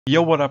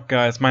Yo, what up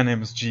guys, my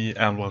name is G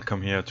and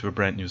welcome here to a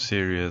brand new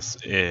series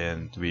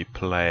and we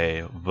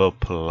play the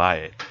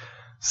Plight.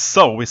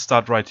 So we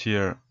start right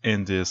here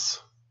in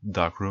this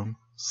dark room.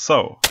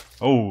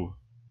 Oh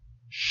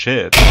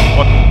shit,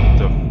 what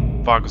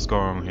the fuck is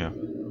going on here?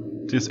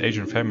 This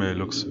Asian family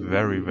looks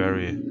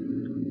very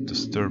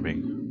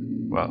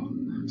disturbing. Well,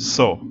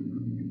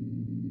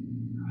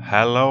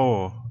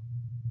 hello.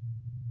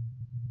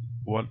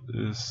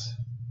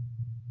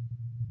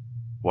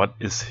 What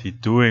is he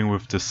doing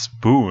with the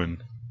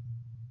spoon?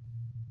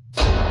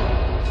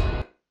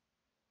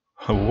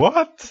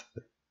 What?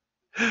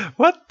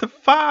 What the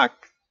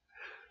fuck?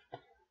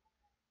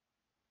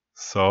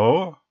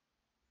 So,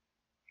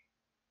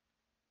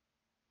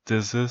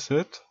 this is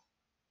it?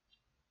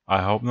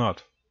 I hope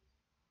not.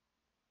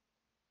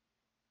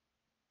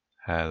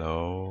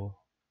 Hello?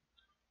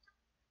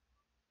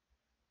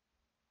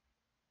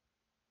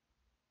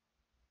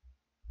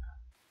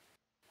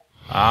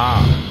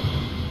 Ah.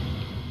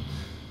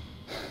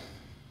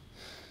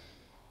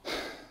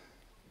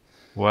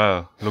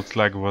 Well, looks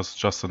like it was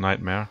just a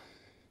nightmare.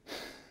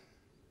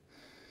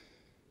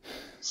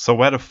 So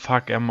where the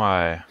fuck am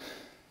I?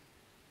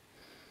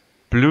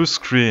 Blue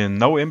screen,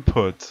 no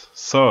input.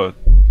 So,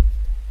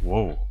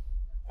 whoa,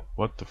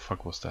 what the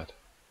fuck was that?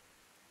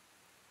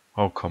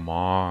 Oh come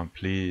on,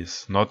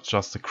 please, not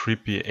just a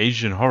creepy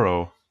Asian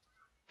horror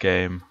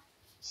game.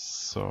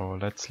 So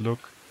let's look.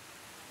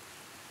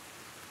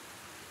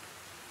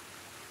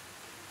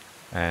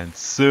 And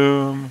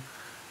zoom.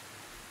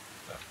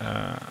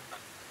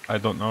 I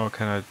don't know,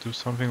 can I do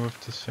something with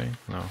this thing?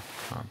 No,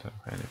 can't have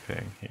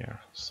anything here.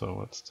 So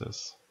what's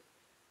this?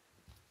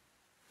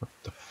 What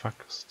the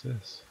fuck is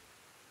this?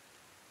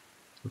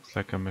 Looks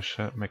like a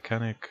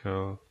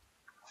mechanical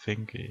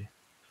thingy.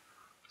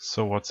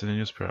 So what's in the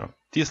newspaper?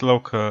 These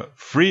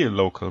three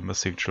local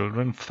missing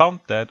children found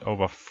dead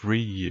over 3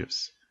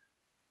 years.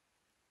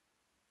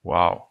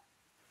 Wow.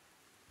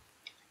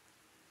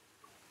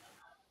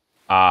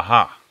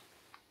 Aha.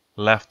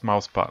 Left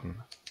mouse button.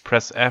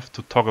 Press F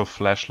to toggle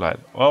flashlight.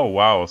 Oh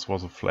wow, this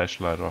was a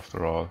flashlight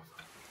after all.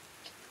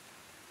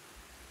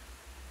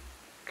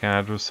 Can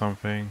I do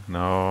something?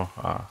 No.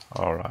 Ah,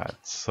 alright.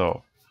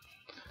 So,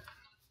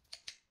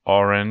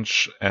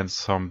 orange and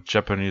some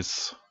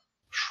Japanese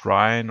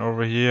shrine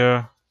over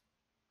here.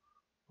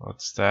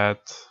 What's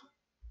that?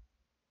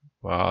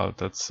 Well,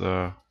 that's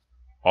a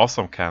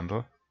awesome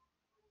candle.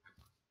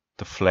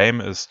 The flame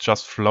is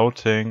just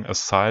floating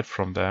aside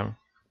from them.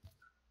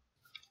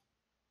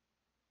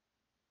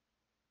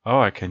 Oh,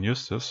 I can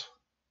use this.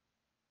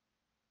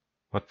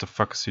 What the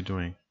fuck is he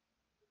doing?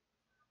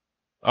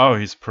 Oh,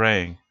 he's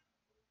praying.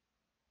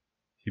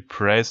 He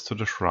prays to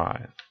the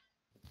shrine.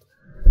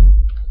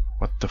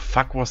 What the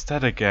fuck was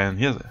that again?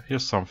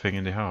 Here's something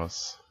in the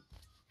house.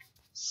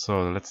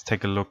 So let's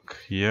take a look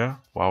here.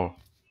 Wow.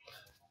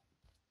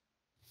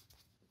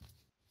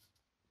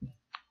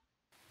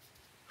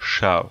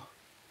 Shell.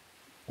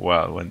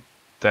 Well, when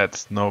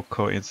that's no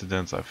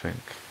coincidence, I think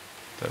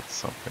that's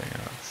something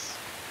else.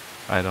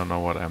 I don't know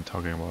what I'm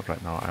talking about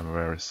right now. I'm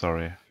very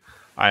sorry.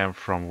 I am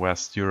from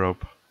West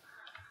Europe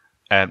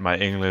and my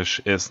English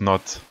is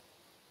not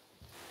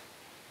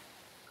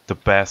the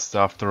best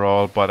after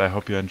all, but I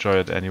hope you enjoy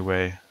it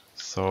anyway.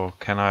 So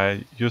can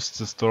I use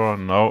this door?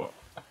 No.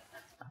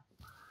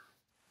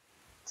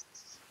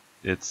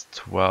 It's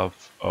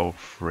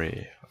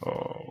 12:03.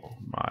 Oh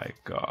my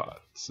god,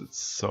 it's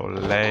so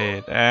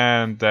late.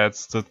 And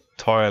that's the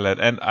toilet.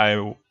 And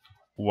I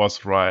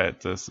was right,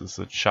 this is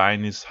a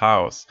Chinese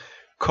house.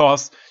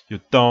 Cause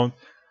you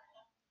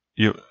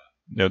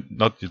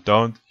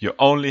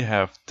only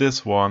have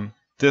this one,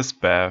 this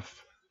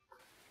bath.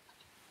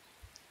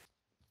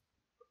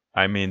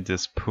 I mean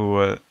this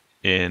pool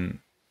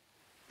in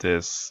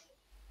this.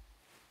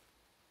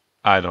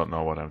 I don't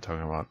know what I'm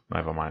talking about.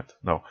 Never mind.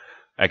 No.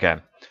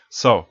 Again.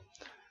 So,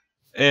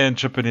 in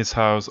Japanese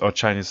house or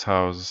Chinese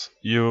house,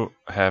 you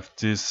have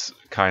this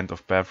kind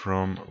of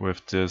bathroom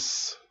with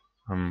this.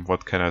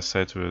 What can I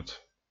say to it?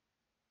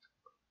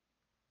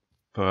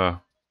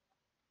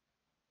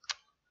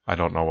 I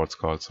don't know what's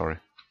called, sorry.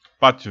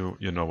 But you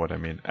know what I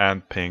mean.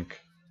 And pink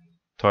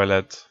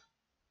toilet.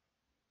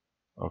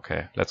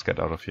 Okay, let's get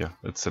out of here.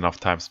 It's enough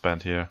time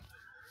spent here.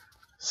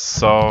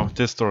 So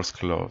this door's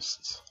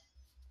closed.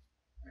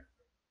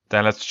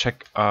 Then let's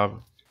check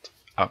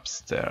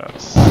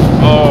upstairs.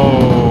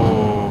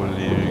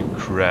 Holy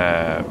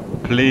crap.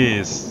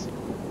 Please.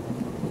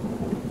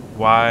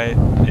 Why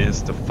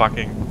is the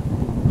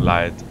fucking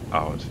light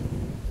out?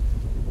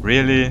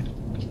 Really?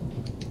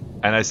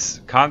 And I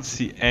can't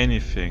see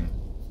anything.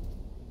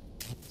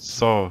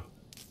 So,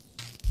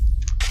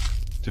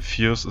 the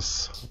fuse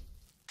is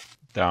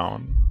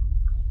down.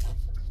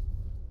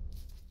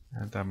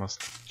 And I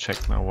must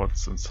check now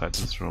what's inside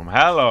this room.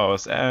 Hello,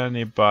 is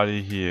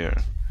anybody here?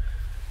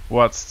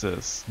 What's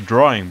this?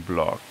 Drawing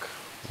block.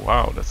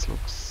 Wow, that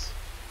looks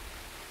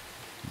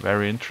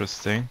very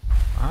interesting.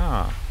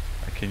 Ah,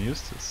 I can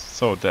use this.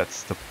 So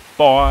that's the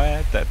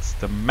boy, that's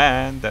the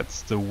man,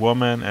 that's the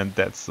woman, and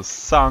that's the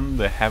sun,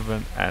 the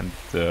heaven, and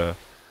the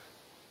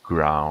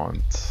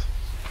ground.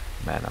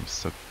 Man, I'm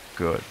so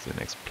good in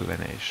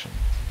explanation.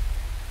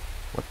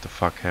 What the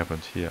fuck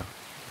happened here?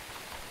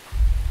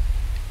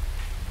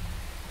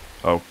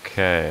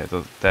 Okay,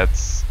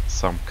 that's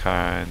some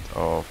kind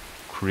of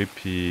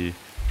creepy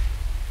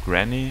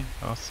granny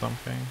or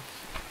something.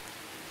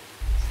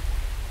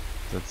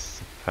 That's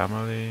the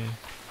family.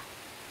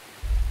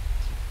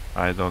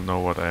 I don't know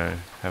what I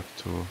have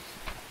to...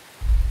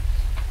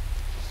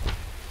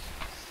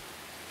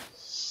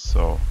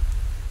 So,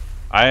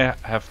 I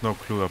have no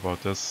clue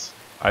about this.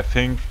 I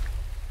think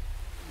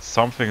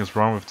something is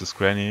wrong with this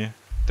granny.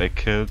 They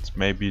killed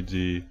maybe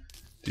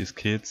these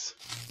kids.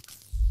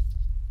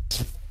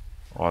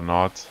 Or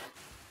not.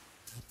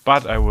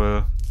 But I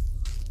will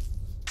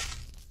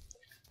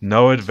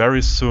know it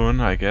very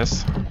soon, I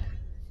guess.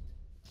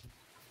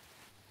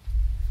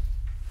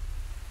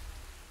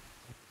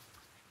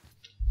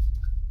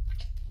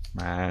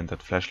 Man,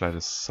 that flashlight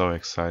is so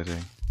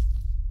exciting.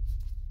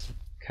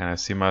 Can I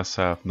see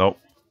myself? Nope.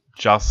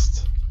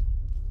 Just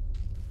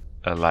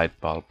a light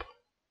bulb.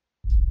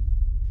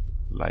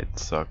 Light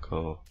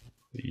circle.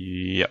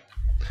 Yep.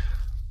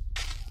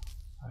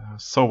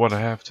 So what I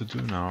have to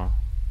do now?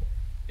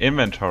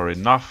 Inventory,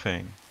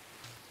 nothing.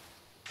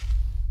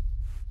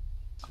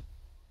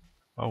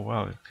 Oh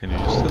wow, can you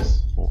use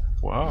this? Oh,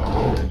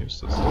 wow, can you use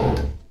this?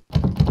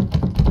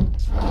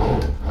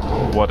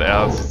 What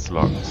else is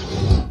locked?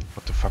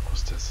 What the fuck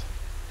was this?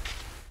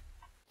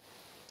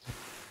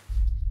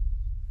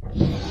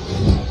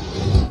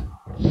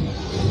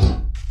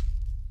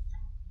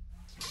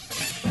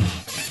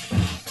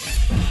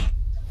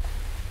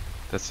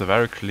 That's a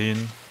very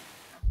clean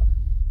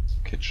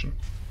kitchen.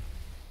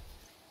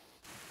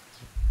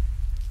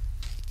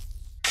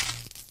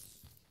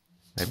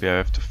 Maybe I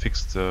have to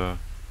fix the...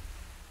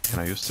 Can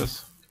I use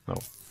this? No.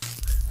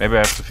 Maybe I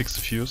have to fix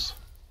the fuse.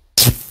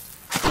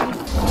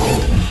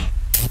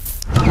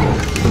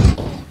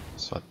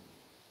 So,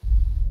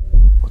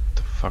 what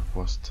the fuck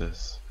was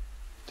this?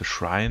 The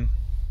shrine?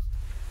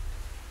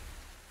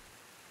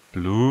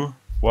 Blue?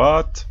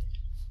 What?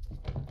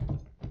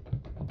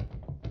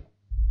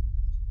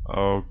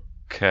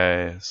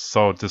 Okay,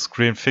 so this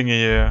green thingy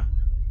here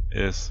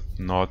is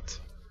not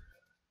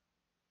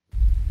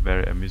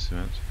very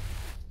amusement.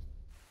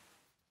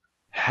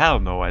 Hell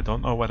no, I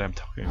don't know what I'm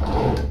talking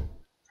about.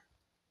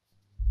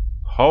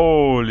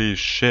 Holy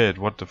shit,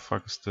 what the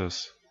fuck is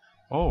this?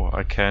 Oh,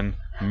 I can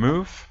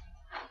move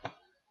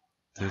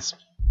this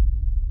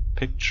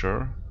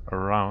picture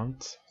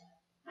around.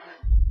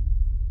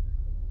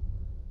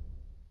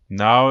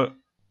 Now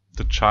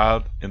the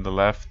child in the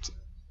left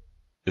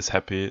is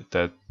happy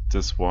that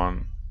this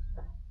one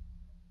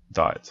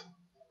died.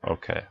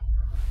 Okay.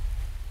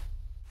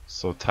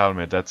 So tell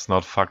me, that's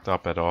not fucked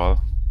up at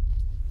all.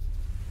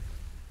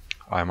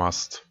 I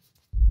must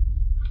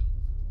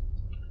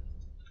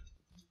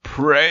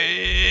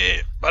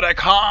pray, but I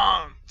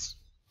can't.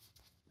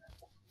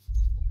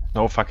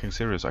 No, fucking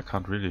serious, I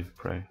can't really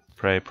pray.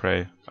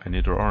 Pray. I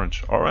need an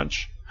orange.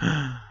 Orange?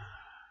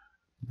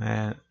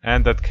 Man,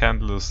 and that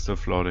candle is still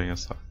floating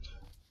aside.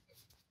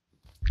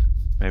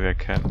 Maybe I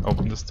can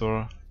open this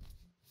door.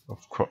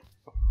 Of course.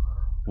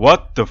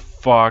 What the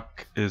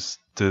fuck is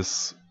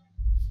this?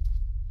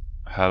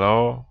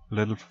 Hello,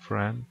 little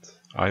friend.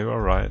 Are you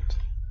alright?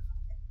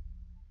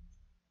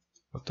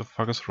 What the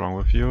fuck is wrong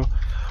with you?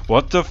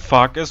 What the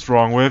fuck is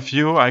wrong with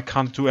you? I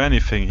can't do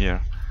anything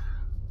here.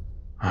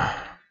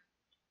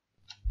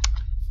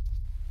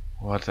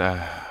 What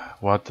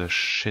the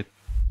shit?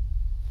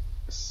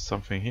 Is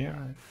something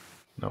here?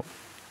 No.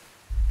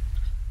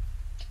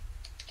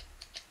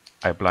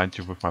 I blind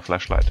you with my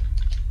flashlight.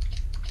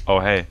 Oh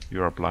hey,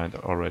 you are blind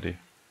already.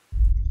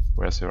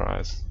 Where's your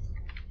eyes?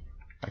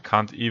 I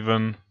can't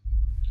even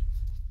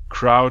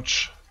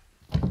crouch.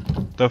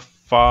 The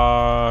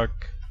fuck?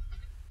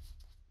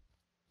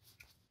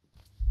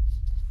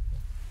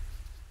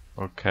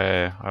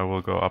 Okay, I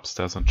will go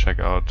upstairs and check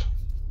out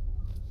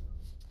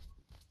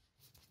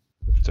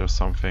if there's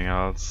something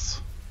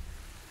else.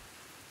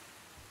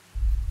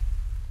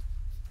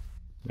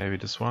 Maybe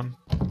this one?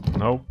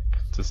 Nope,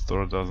 this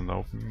door doesn't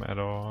open at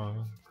all.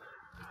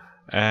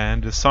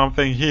 And there's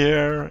something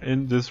here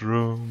in this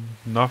room.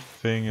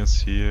 Nothing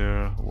is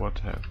here. What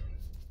have...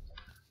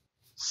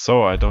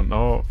 So I don't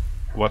know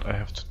what I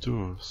have to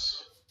do.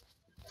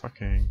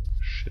 Fucking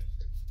shit.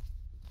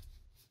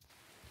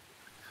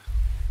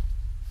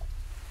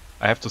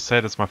 I have to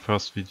say that's my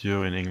first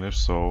video in English,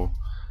 so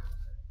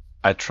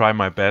I try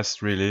my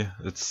best really.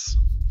 It's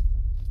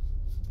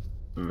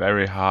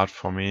very hard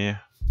for me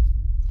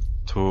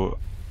to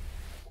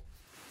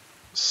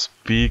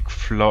speak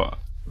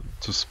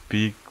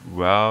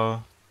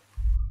well.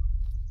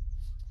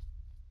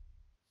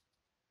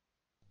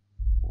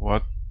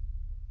 What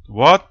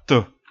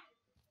the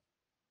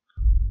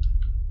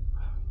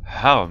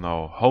hell?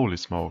 No, holy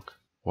smoke.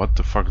 What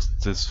the fuck is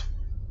this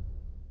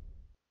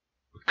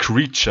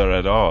creature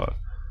at all?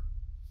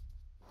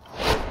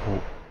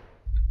 Oh.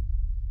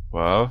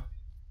 Well,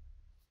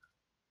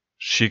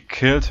 she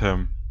killed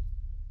him.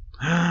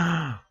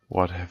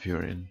 What have you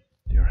in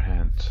your your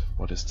hand.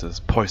 What is this?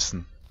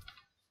 Poison.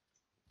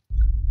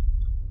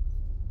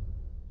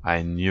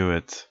 I knew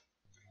it.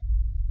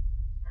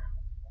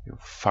 You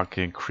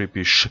fucking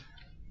creepy shit.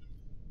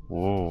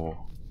 Whoa.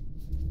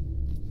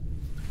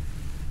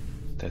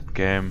 That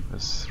game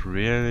is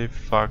really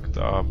fucked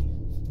up.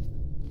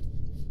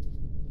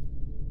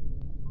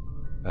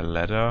 A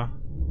ladder?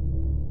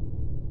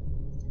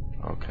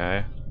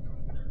 Okay.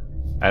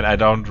 And I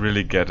don't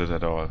really get it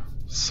at all.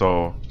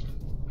 So,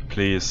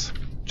 please,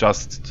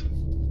 just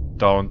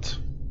don't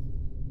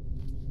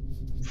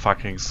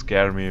fucking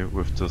scare me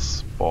with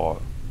this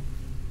ball.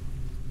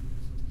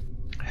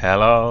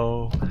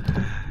 Hello?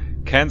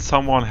 Can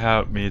someone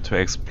help me to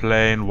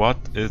explain what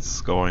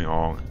is going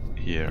on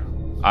here?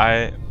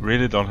 I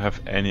really don't have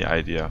any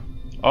idea.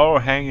 Oh,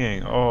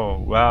 hanging. Oh,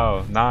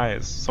 well,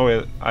 nice.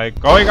 So I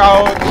going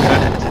out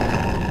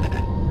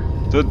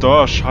and the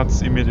door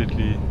shuts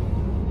immediately.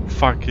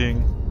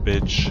 Fucking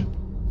bitch.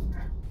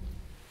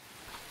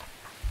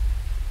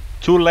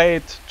 Too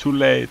late, too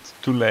late,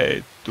 too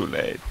late, too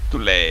late, too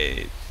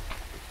late.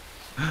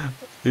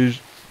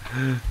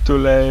 Too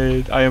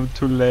late, I am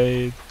too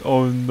late.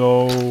 Oh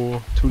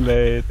no, too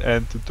late,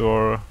 and the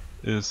door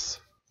is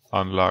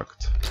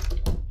unlocked.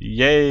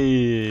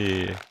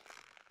 Yay!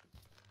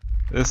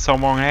 There's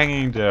someone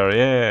hanging there.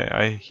 Yeah,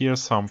 I hear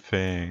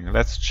something.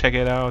 Let's check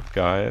it out,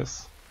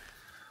 guys.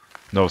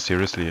 No,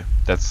 seriously,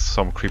 that's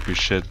some creepy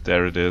shit.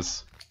 There it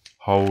is.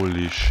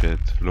 Holy shit,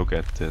 look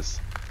at this.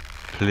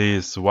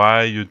 Please,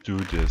 why you do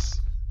this?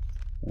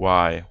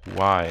 Why?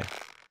 Why?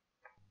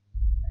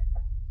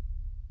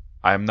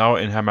 I am now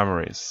in her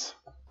memories.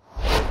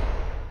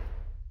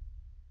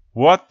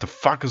 What the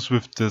fuck is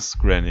with this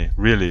granny?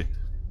 Really?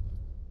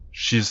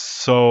 She's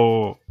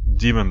so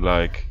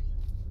demon-like.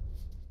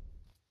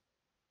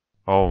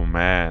 Oh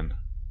man.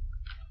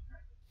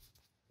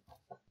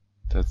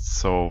 That's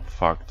so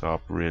fucked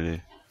up,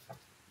 really.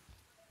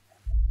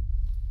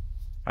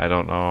 I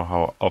don't know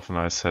how often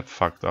I said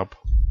fucked up.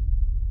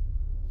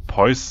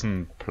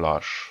 Poison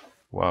plush.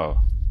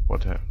 Wow.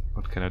 What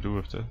can I do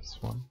with this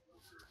one?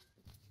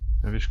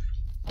 Maybe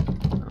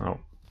no.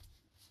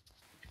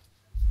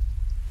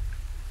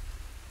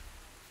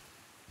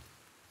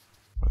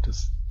 What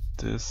is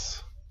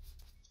this?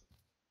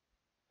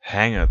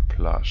 Hang it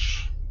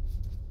plush.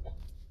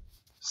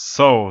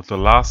 So the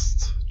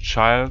last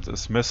child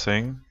is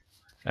missing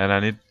and I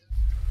need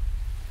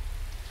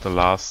the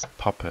last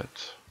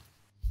puppet.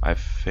 I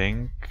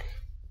think.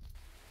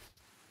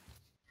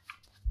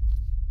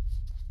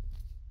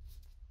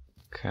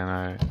 Can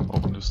I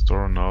open this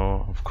door?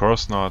 No, of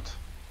course not.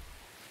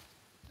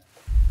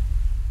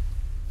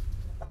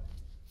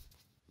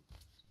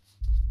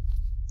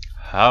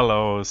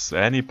 Hello, is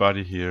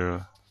anybody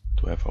here?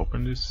 Do I have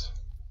opened this?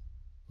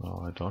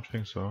 No, I don't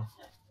think so.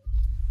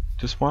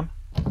 This one?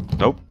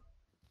 Nope.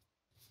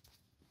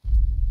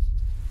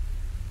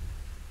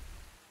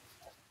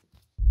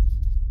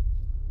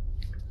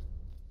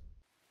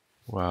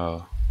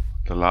 Well,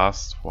 the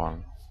last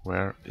one.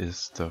 Where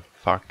is the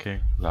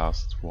fucking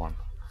last one?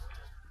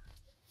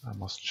 I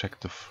must check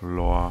the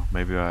floor.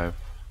 Maybe I've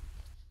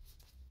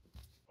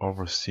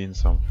overseen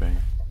something.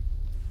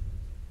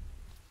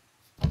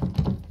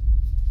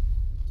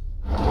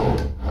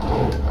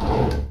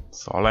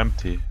 It's all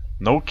empty.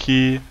 No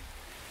key,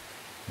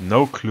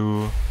 no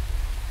clue,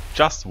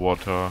 just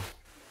water.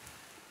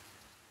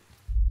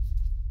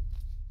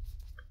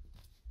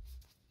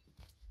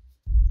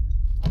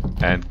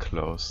 And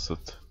close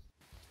it.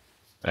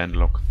 And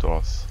lock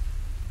doors.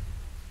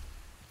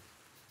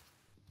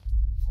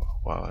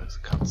 Well,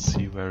 I can't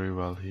see very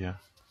well here.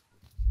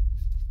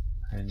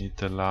 I need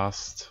the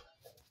last.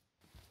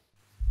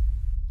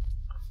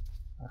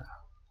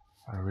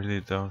 I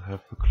really don't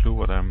have a clue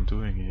what I'm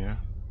doing here.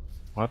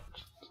 What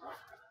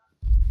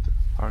the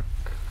fuck?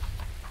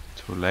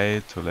 Too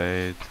late, too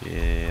late,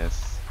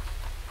 yes.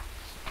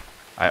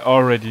 I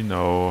already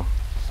know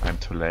I'm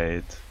too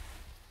late.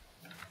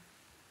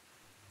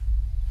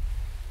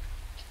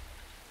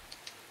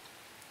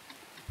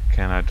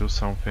 Can I do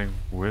something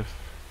with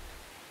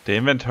the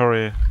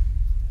inventory?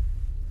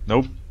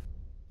 Nope.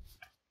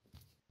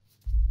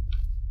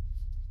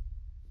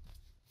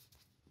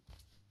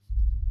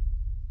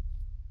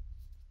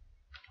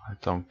 I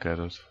don't get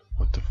it.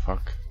 What the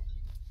fuck?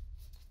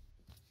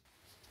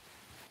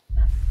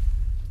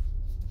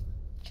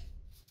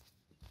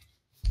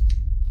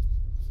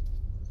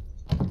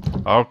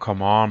 Oh,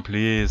 come on,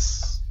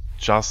 please.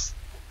 Just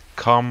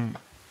come.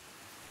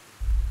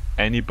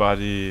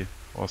 Anybody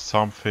or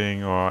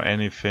something or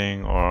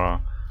anything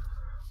or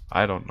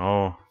I don't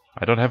know.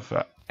 I don't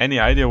have any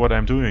idea what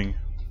I'm doing.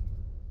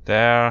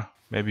 There,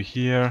 maybe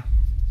here.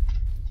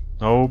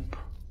 Nope.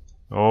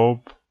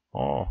 Nope.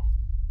 Oh.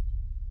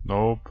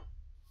 Nope.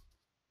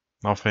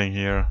 Nothing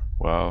here.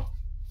 Well,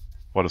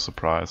 what a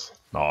surprise.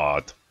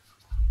 Not.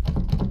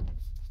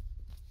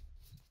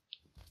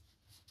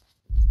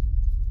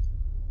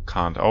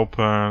 Can't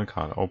open,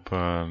 can't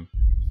open.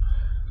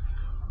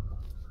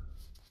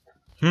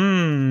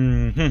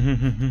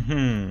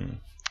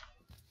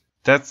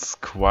 That's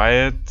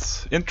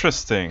quite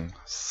interesting.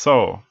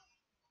 So,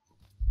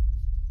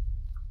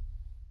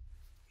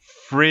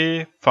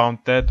 found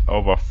that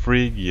over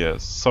 3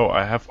 years. So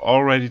I have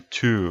already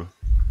 2.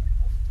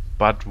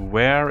 But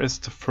where is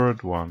the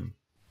third one?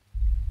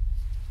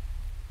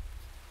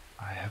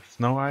 I have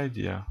no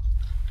idea.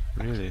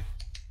 Really.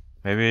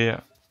 Maybe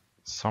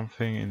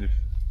something in the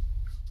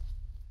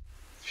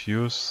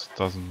fuse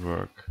doesn't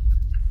work.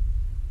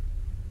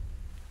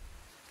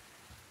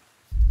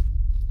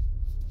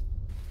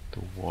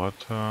 The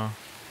water.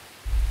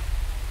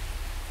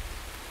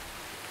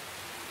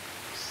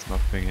 There's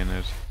nothing in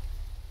it.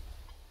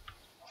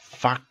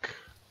 Fuck!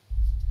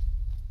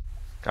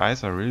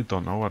 Guys, I really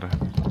don't know what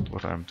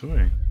I'm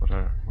doing.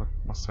 What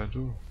must I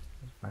do?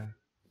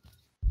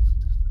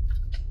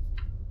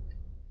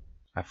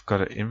 I've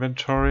got an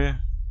inventory.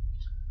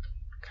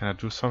 Can I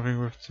do something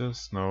with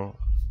this? No.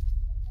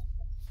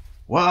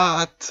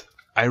 What?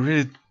 I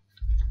really...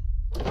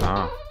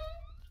 Ah.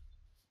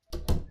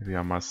 Maybe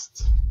I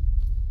must...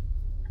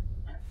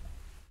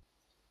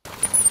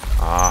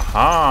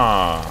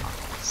 Aha!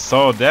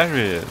 So there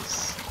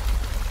is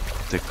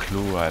the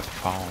clue I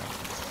found.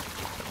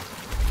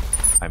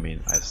 I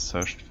mean, I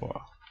searched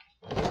for.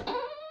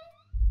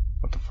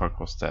 What the fuck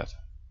was that?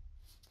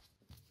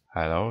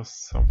 Hello?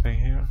 Something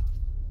here?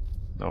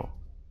 No.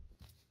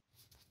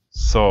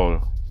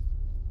 Soul.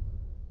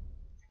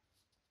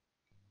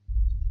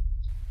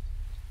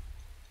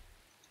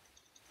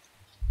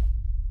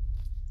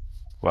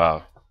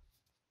 Well,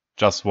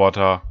 just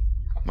water,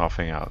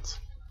 nothing else.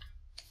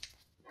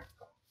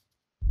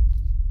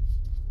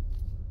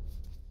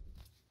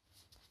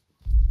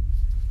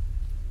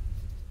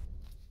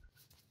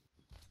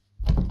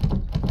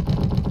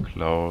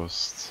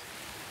 Closed.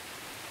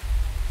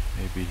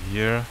 Maybe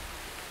here.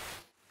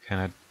 Can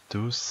I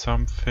do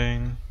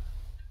something?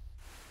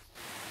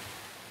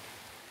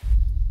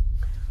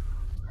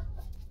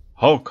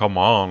 Oh, come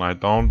on, I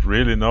don't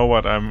really know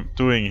what I'm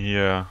doing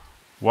here.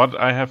 What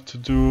I have to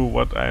do,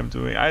 what I'm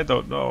doing, I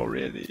don't know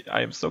really.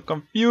 I am so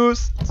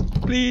confused.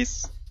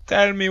 Please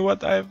tell me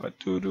what I have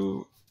to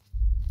do.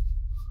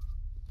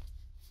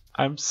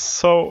 I'm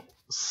so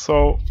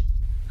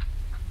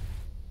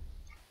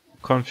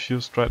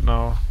confused right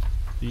now.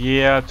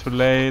 Yeah, too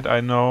late,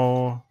 I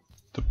know.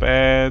 Too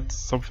bad,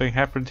 something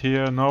happened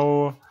here,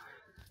 no.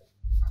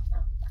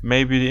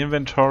 Maybe the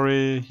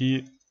inventory,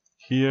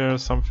 here,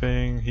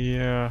 something,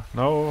 here,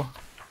 no.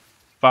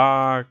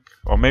 Fuck.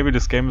 Or maybe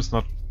this game is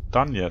not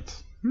done yet.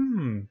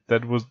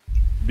 That would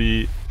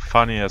be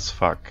funny as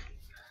fuck.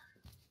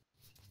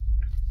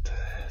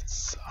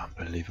 That's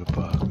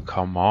unbelievable.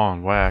 Come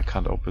on, why I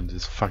can't open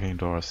these fucking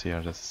doors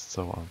here? That's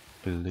so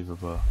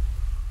unbelievable.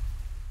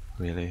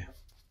 Really.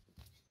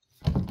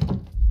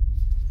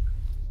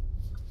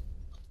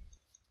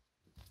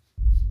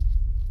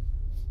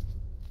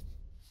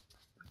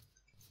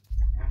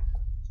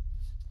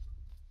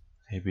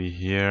 Maybe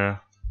here.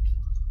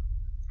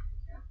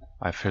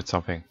 I've heard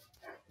something.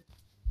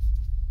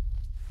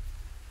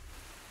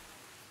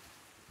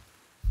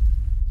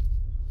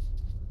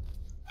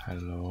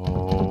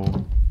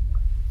 Hello.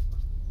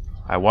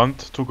 I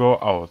want to go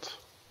out.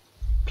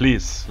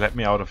 Please, let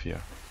me out of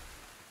here.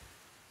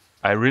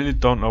 I really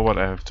don't know what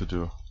I have to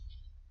do.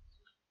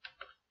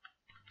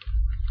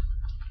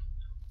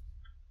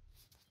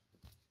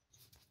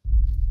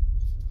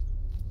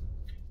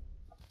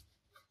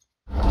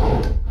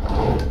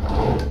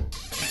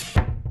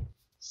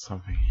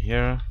 Something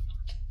here.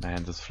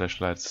 Man, this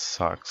flashlight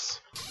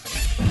sucks.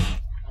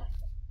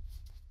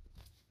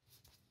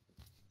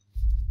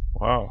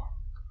 Wow.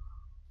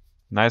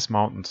 Nice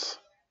mountains.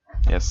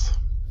 Yes.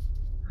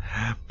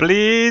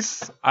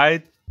 Please!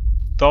 I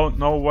don't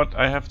know what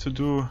I have to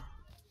do.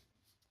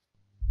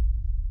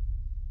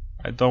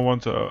 I don't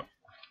want to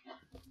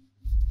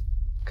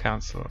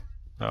cancel.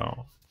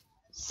 No.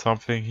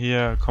 Something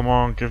here. Come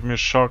on, give me a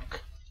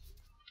shock.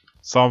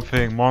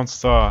 Something,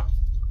 monster.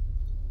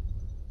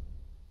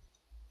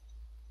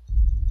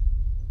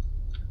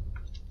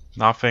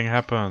 Nothing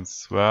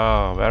happens.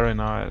 Well, very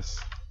nice.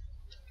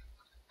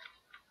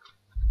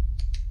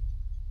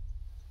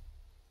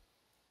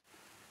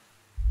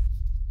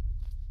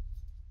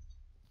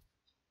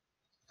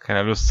 Can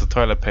I lose the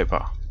toilet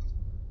paper?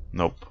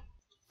 Nope.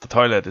 The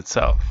toilet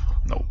itself?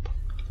 Nope.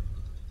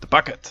 The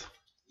bucket?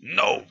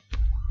 Nope.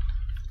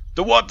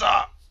 The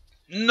water?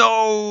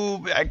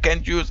 No, I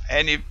can't use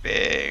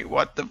anything.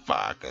 What the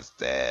fuck is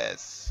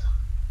this?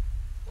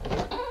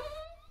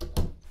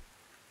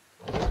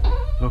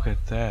 Look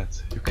at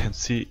that. You can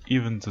see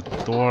even the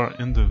door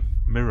in the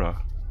mirror.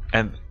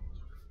 And...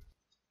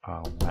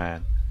 oh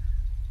man.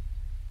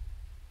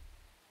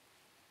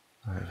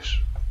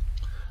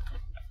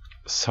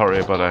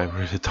 Sorry, but I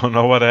really don't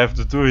know what I have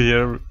to do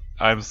here.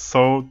 I'm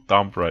so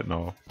dumb right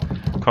now.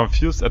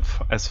 Confused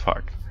as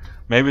fuck.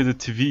 Maybe the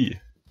TV.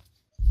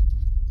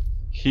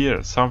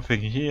 Here, something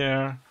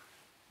here.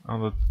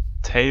 On the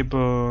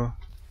table.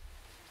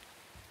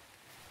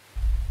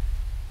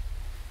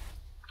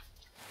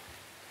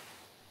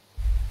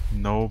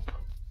 Nope.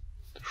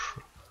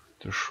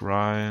 The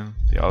shrine.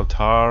 The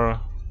altar.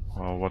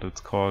 Or what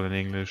it's called in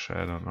English,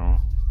 I don't know.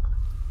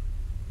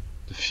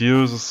 The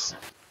fuse.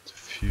 The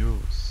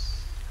fuse.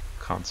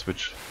 can't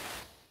switch.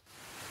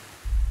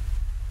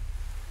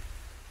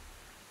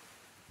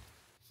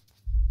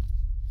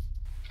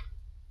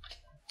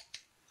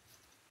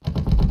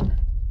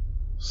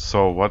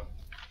 So what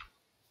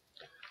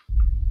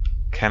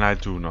can I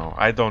do now?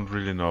 I don't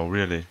really know,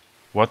 really.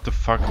 What the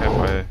fuck have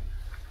I...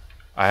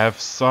 I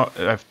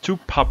have two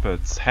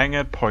puppets,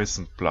 Hanged,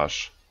 Poisoned,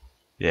 Blush.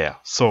 Yeah,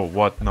 so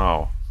what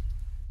now?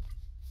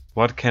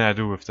 What can I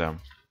do with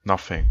them?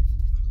 Nothing.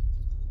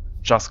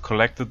 Just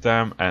collected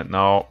them and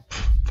now,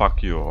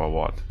 fuck you or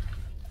what?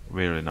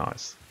 Really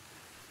nice.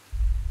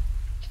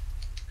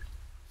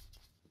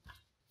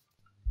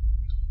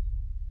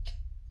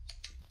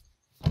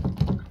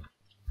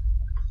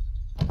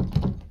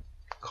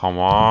 Come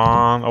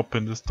on,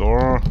 open this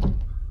door.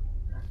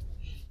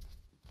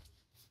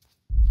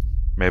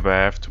 Maybe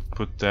I have to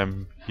put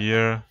them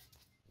here.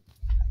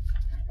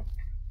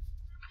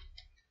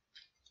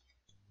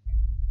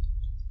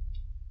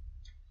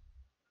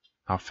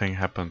 Nothing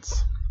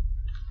happens.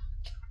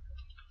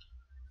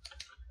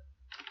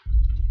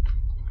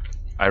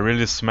 I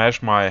really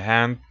smash my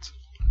hand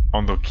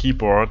on the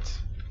keyboard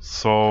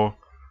so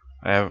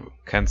I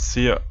can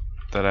see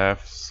that I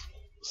have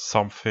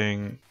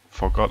something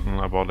forgotten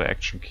about the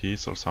action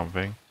keys or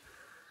something.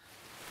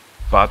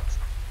 But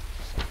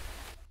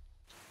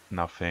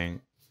nothing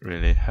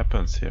really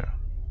happens here.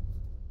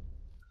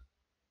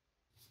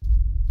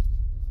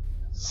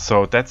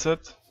 So that's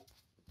it.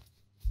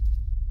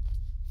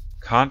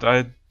 Can't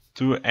I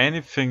do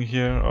anything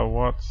here or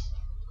what?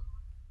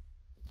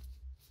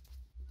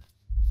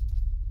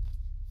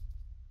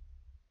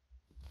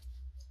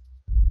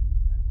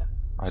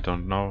 I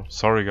don't know.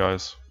 Sorry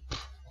guys.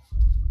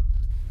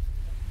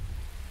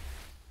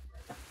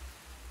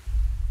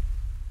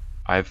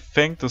 I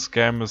think this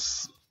game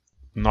is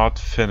not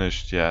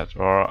finished yet,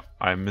 or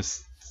I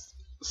missed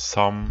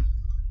some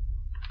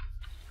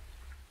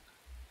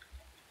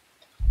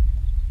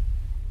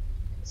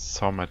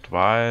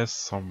advice,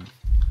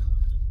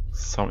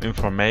 some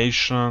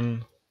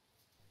information,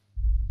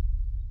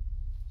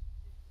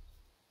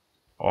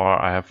 or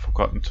I have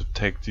forgotten to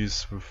take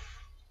these with...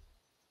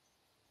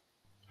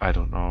 I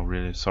don't know,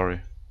 really,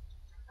 sorry.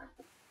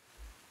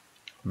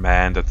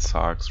 Man, that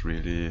sucks,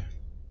 really.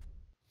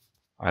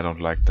 I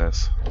don't like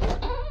this.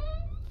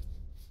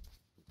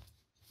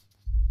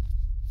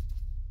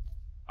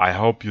 I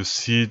hope you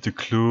see the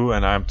clue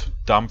and I'm too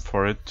dumb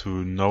for it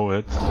to know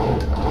it.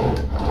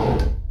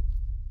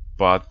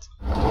 But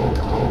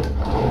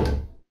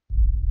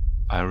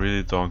I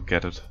really don't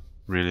get it,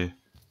 really.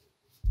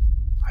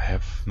 I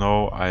have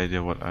no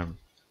idea what I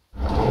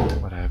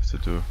have to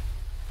do.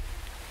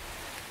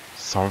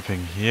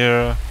 Something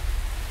here,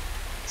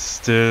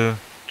 still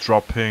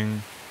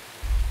dropping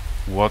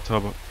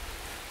water,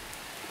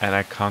 and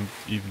I can't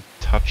even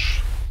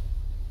touch.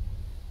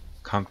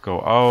 Can't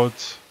go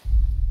out.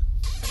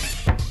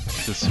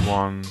 This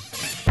one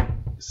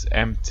is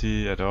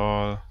empty at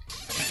all.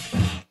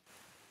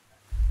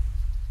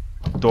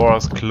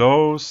 Doors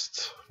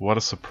closed. What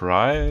a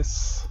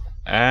surprise!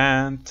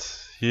 And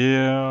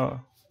here,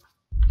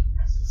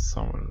 is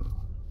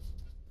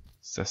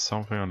there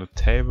something on the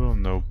table?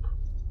 Nope.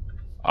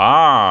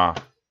 Ah!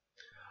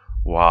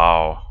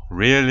 Wow.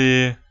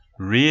 Really?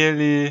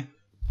 Really?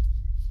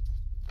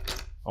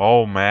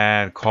 Oh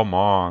man, come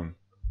on.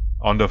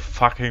 On the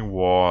fucking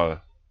wall.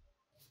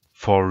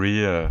 For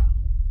real.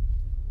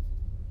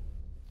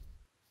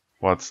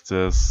 What's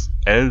this?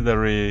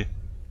 Elderly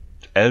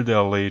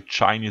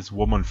Chinese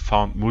woman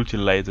found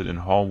mutilated in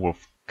home with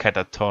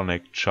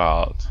catatonic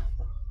child.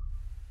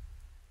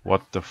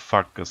 What the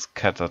fuck is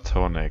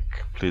catatonic?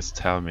 Please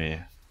tell me.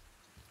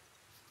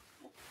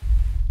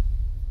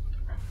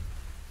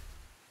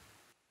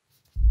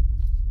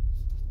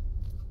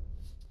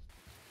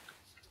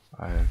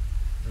 I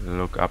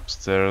look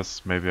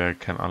upstairs. Maybe I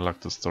can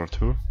unlock this door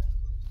too.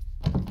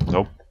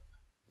 Nope.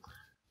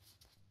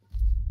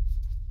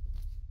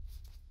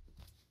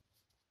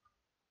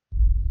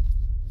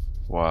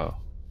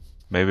 Well,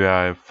 maybe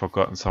I've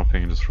forgotten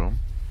something in this room.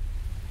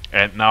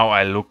 And now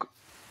I look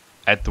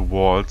at the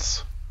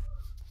walls.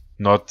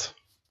 Not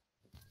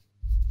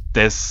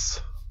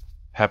this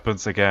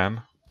happens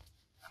again.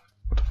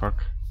 What the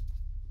fuck?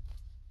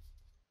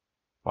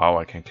 Wow,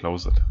 I can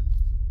close it.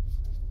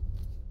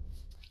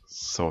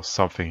 So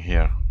something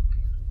here.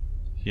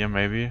 Here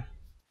maybe?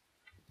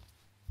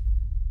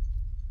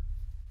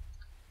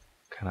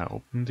 Can I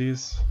open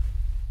these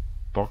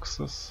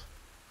boxes?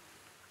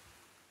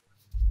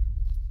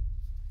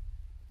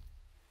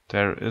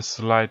 There is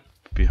light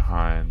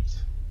behind.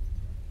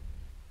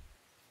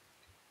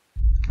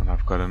 And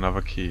I've got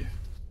another key.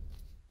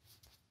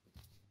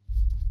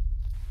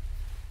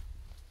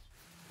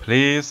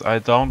 Please, I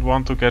don't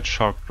want to get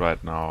shocked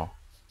right now.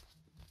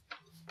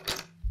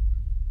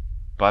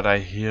 But I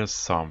hear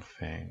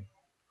something.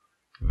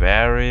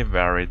 Very,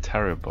 very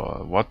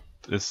terrible. What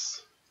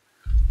is...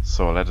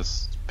 So, let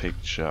us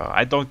picture.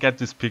 I don't get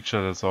this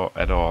picture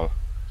at all.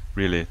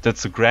 Really.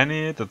 That's the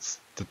granny, that's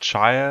the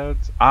child.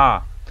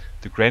 Ah!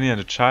 The granny and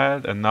the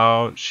child, and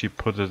now she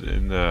put it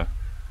in the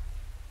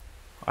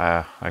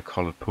I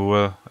call it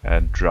pool,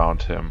 and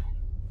drowned him.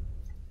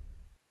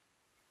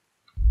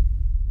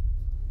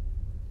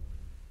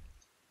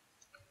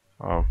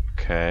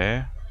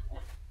 Okay.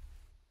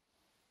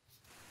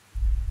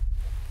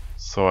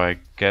 So I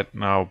get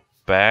now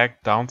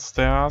back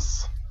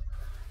downstairs.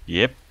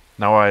 Yep.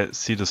 Now I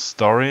see the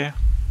story.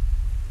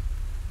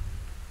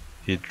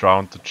 He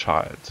drowned the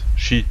child.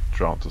 She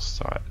drowned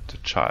the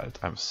child.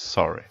 I'm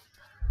sorry.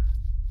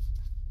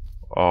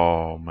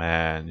 Oh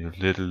man, you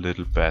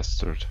little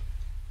bastard.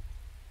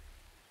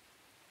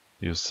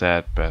 You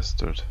sad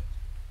bastard.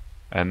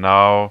 And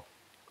now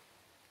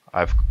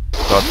I've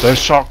got the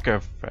shock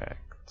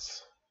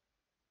effects.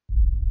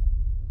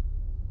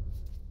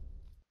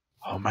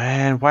 Oh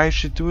man, why is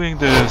she doing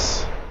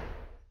this?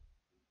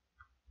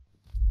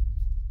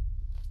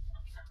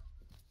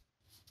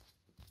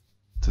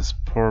 This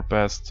poor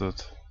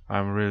bastard.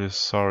 I'm really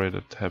sorry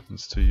that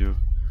happens to you.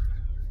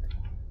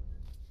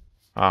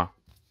 Ah,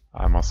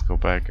 I must go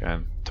back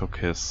and took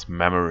his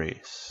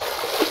memories.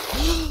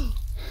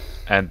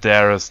 And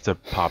there is the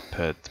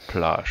puppet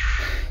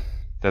plush.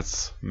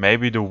 That's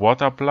maybe the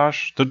water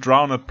plush? The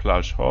drowned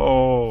plush.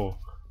 Oh!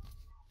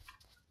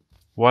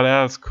 What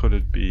else could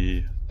it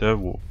be?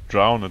 The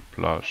drowned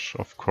plush,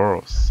 of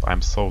course.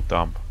 I'm so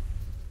dumb.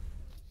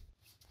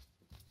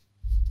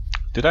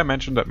 Did I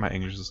mention that my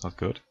English is not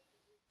good?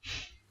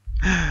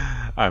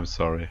 I'm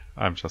sorry,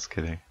 I'm just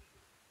kidding.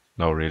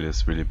 No, really,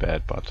 it's really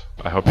bad, but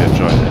I hope you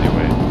enjoyed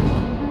anyway.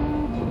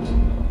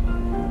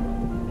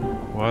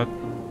 What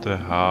the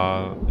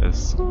hell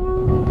is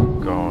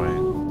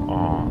going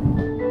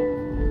on?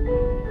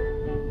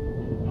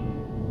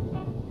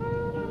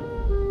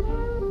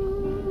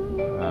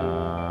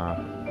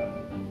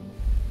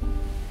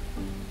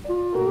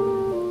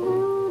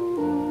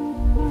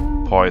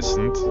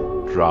 Poisoned,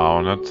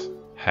 drowned,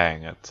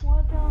 hang it.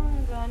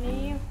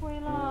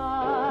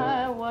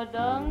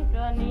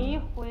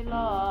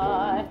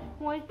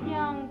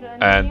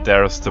 And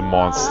there's the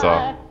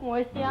monster.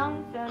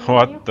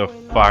 What the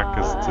fuck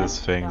is this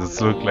thing?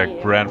 This looks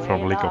like Brand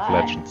from League of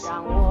Legends.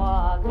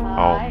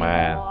 Oh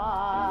man.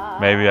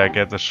 Maybe I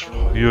get a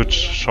huge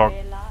shock.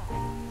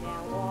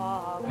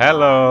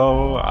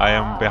 Hello, I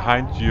am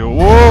behind you.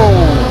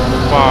 Whoa!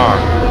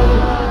 Fuck!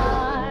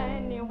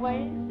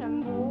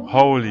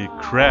 Holy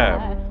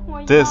crap!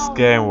 This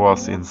game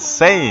was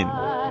insane!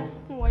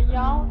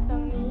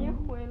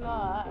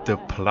 The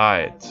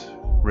Plight.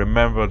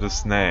 Remember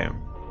this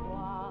name.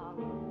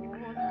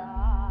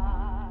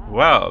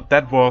 Well,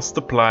 that was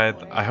The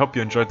Plight. I hope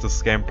you enjoyed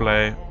this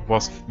gameplay. It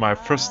was my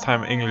first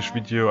time English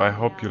video. I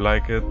hope you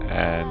like it,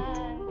 and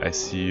I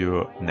see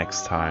you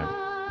next time.